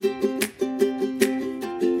Hi,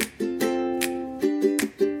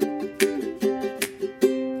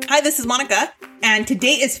 this is Monica, and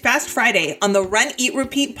today is Fast Friday on the Run, Eat,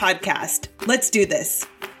 Repeat podcast. Let's do this.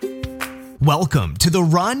 Welcome to the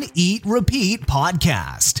Run, Eat, Repeat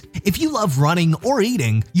podcast. If you love running or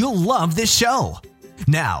eating, you'll love this show.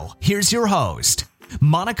 Now, here's your host,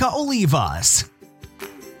 Monica Olivas.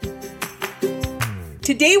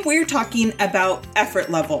 Today, we're talking about effort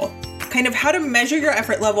level, kind of how to measure your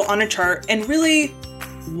effort level on a chart, and really,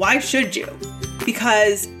 why should you?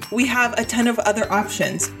 Because we have a ton of other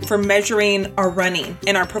options for measuring our running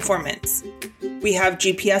and our performance. We have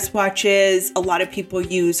GPS watches. A lot of people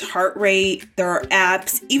use heart rate. There are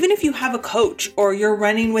apps. Even if you have a coach or you're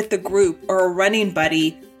running with a group or a running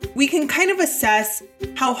buddy, we can kind of assess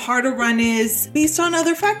how hard a run is based on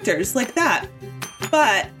other factors like that.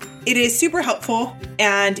 But it is super helpful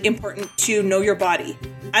and important to know your body.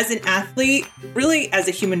 As an athlete, really as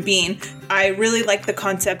a human being, I really like the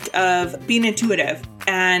concept of being intuitive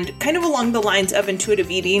and kind of along the lines of intuitive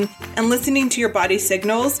eating and listening to your body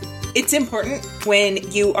signals. It's important when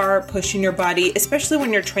you are pushing your body, especially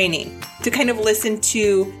when you're training, to kind of listen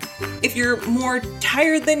to if you're more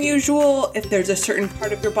tired than usual, if there's a certain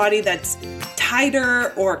part of your body that's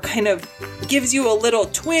tighter or kind of gives you a little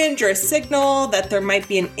twinge or a signal that there might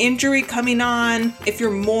be an injury coming on, if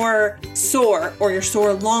you're more sore or you're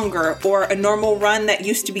sore longer, or a normal run that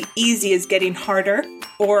used to be easy is getting harder,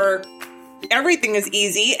 or everything is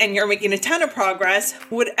easy and you're making a ton of progress.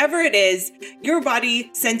 Whatever it is, your body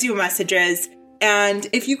sends you messages. And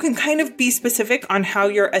if you can kind of be specific on how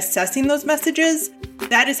you're assessing those messages,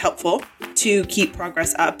 that is helpful to keep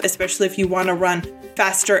progress up, especially if you want to run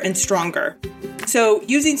faster and stronger. So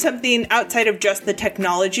using something outside of just the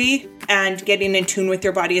technology and getting in tune with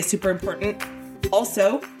your body is super important.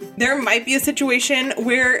 Also, there might be a situation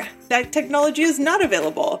where that technology is not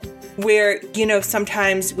available, where,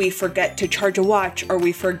 sometimes we forget to charge a watch, or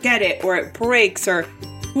we forget it, or it breaks, or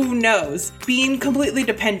who knows. Being completely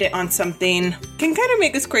dependent on something can kind of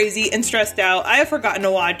make us crazy and stressed out. I have forgotten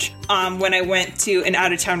a watch when I went to an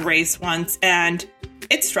out-of-town race once, and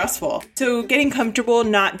it's stressful. So getting comfortable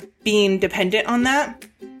not being dependent on that,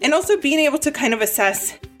 and also being able to kind of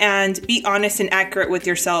assess and be honest and accurate with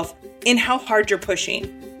yourself in how hard you're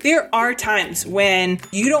pushing. There are times when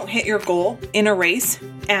you don't hit your goal in a race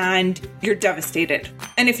and you're devastated.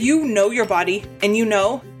 And if you know your body and you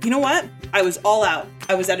know what? I was all out.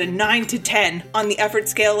 I was at a 9 to 10 on the effort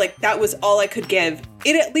scale. Like, that was all I could give.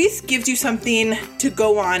 It at least gives you something to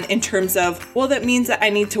go on in terms of, well, that means that I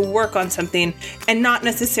need to work on something, and not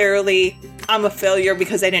necessarily I'm a failure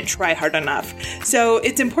because I didn't try hard enough. So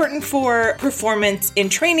it's important for performance in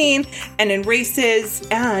training and in races,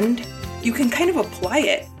 and you can kind of apply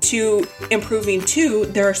it to improving too.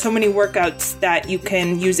 There are so many workouts that you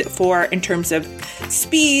can use it for in terms of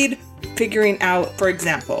speed, figuring out, for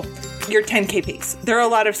example, your 10K pace. There are a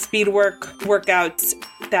lot of speed workouts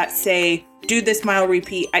that say, do this mile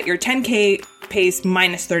repeat at your 10K pace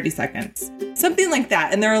minus 30 seconds. Something like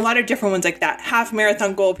that. And there are a lot of different ones like that. Half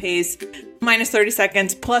marathon goal pace, minus 30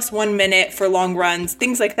 seconds, plus 1 minute for long runs,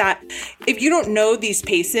 things like that. If you don't know these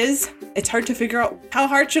paces, it's hard to figure out, how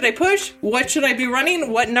hard should I push? What should I be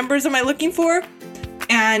running? What numbers am I looking for?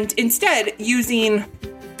 And instead, using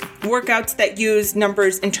workouts that use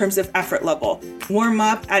numbers in terms of effort level. Warm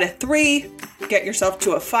up at a 3, get yourself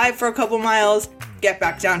to a 5 for a couple miles, get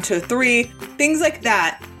back down to a 3. Things like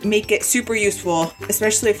that make it super useful,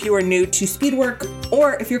 especially if you are new to speed work,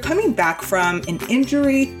 or if you're coming back from an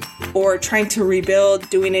injury or trying to rebuild,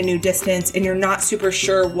 doing a new distance, and you're not super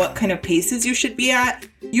sure what kind of paces you should be at.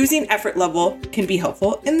 Using effort level can be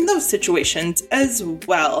helpful in those situations as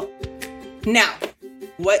well. Now,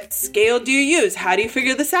 what scale do you use? How do you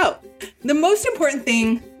figure this out? The most important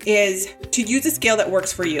thing is to use a scale that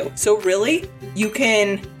works for you. So really, you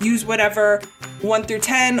can use whatever 1 through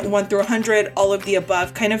 10, 1 through 100, all of the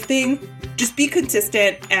above kind of thing. Just be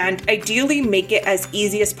consistent and ideally make it as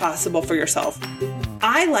easy as possible for yourself.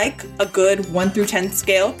 I like a good 1 through 10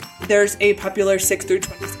 scale. There's a popular 6 through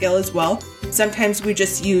 20 scale as well. Sometimes we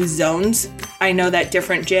just use zones. I know that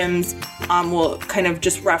different gyms will kind of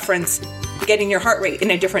just reference getting your heart rate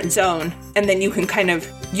in a different zone, and then you can kind of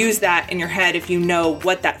use that in your head if you know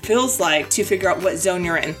what that feels like to figure out what zone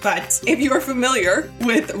you're in. But if you are familiar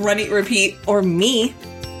with Run, Eat, Repeat, or me,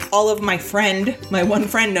 all of my one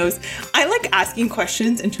friend knows, I like asking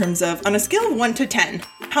questions in terms of, on a scale of 1 to 10,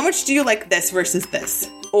 how much do you like this versus this?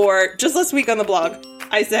 Or just last week on the blog,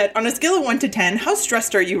 I said, on a scale of 1 to 10, how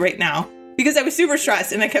stressed are you right now? Because I was super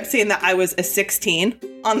stressed and I kept saying that I was a 16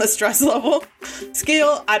 on the stress level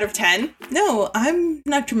scale out of 10. No, I'm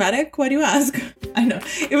not dramatic. Why do you ask? I know.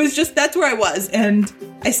 It was just, that's where I was. And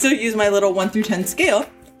I still use my little 1 through 10 scale.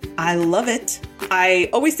 I love it. I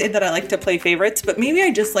always say that I like to play favorites, but maybe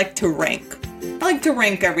I just like to rank. I like to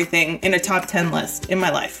rank everything in a top 10 list in my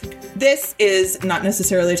life. This is not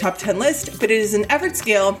necessarily a top 10 list, but it is an effort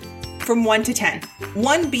scale from 1 to 10.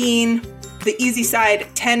 1 being the easy side,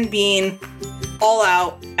 10 being all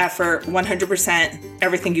out effort, 100%,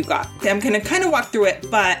 everything you got. I'm going to kind of walk through it,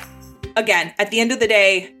 but again, at the end of the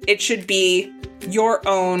day, it should be your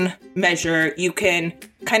own measure. You can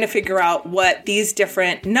kind of figure out what these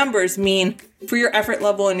different numbers mean for your effort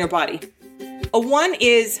level in your body. A 1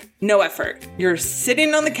 is no effort. You're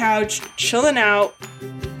sitting on the couch, chilling out,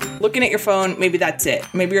 looking at your phone. Maybe that's it.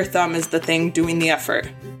 Maybe your thumb is the thing doing the effort,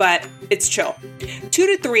 but it's chill. 2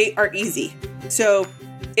 to 3 are easy. So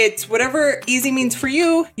it's whatever easy means for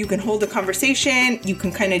you. You can hold a conversation. You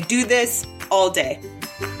can kind of do this all day.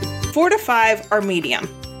 4 to 5 are medium.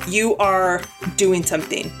 You are doing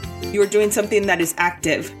something. You are doing something that is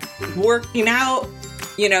active. Working out,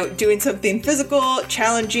 doing something physical,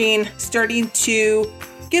 challenging, starting to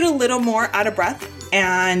get a little more out of breath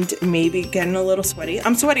and maybe getting a little sweaty.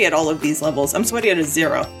 I'm sweaty at all of these levels. I'm sweaty at a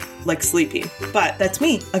 0, like sleeping. But that's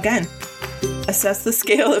me. Again, assess the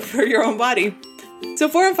scale for your own body. So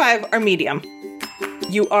 4 and 5 are medium.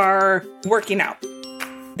 You are working out.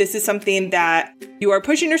 This is something that you are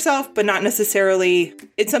pushing yourself, but not necessarily,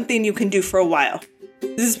 it's something you can do for a while.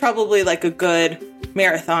 This is probably like a good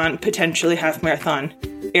marathon, potentially half marathon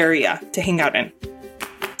area to hang out in.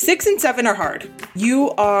 6 and 7 are hard.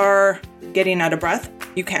 You are getting out of breath.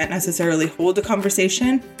 You can't necessarily hold a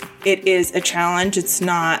conversation. It is a challenge. It's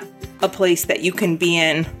not a place that you can be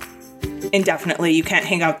in indefinitely. You can't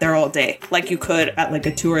hang out there all day like you could at like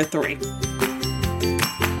a 2 or a 3.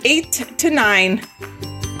 8 to 9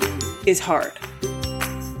 is hard.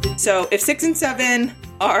 So if 6 and 7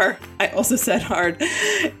 are, I also said hard,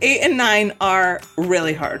 8 and 9 are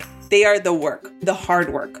really hard. They are the work, the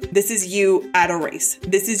hard work. This is you at a race.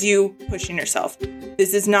 This is you pushing yourself.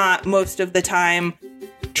 This is not most of the time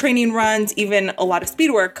training runs, even a lot of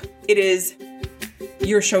speed work. It is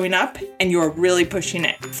you're showing up and you're really pushing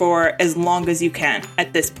it for as long as you can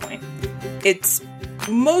at this point. It's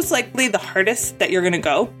most likely the hardest that you're going to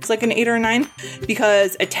go. It's like an 8 or a 9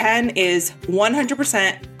 because a 10 is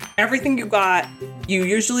 100% everything you got. You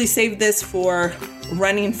usually save this for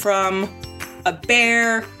running from a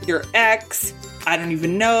bear, your ex, I don't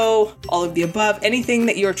even know, all of the above, anything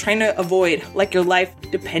that you're trying to avoid, like your life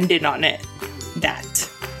depended on it. That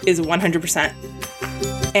is 100%.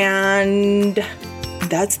 And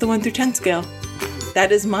that's the 1 through 10 scale.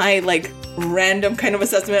 That is my random kind of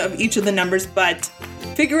assessment of each of the numbers, but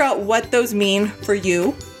figure out what those mean for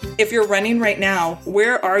you. If you're running right now,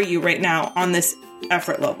 where are you right now on this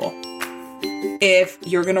effort level? If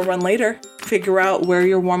you're going to run later, figure out where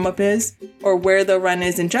your warm-up is or where the run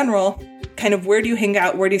is in general. Kind of where do you hang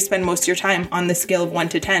out? Where do you spend most of your time on the scale of 1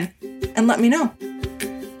 to 10? And let me know.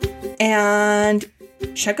 And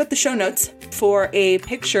check out the show notes for a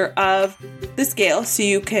picture of the scale so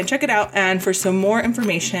you can check it out and for some more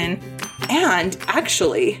information. And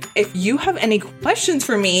actually, if you have any questions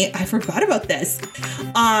for me, I forgot about this.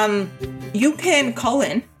 You can call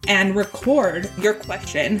in and record your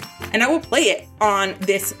question, and I will play it on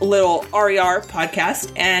this little RER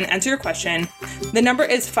podcast and answer your question. The number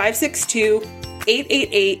is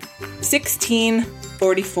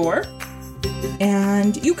 562-888-1644.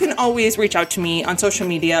 And you can always reach out to me on social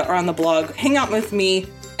media or on the blog. Hang out with me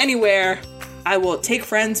anywhere. I will take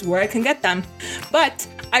friends where I can get them. But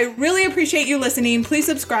I really appreciate you listening. Please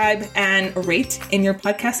subscribe and rate in your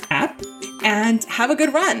podcast app, and have a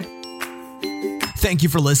good run. Thank you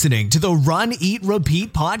for listening to the Run, Eat,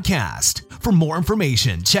 Repeat podcast. For more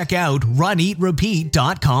information, check out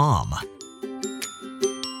runeatrepeat.com.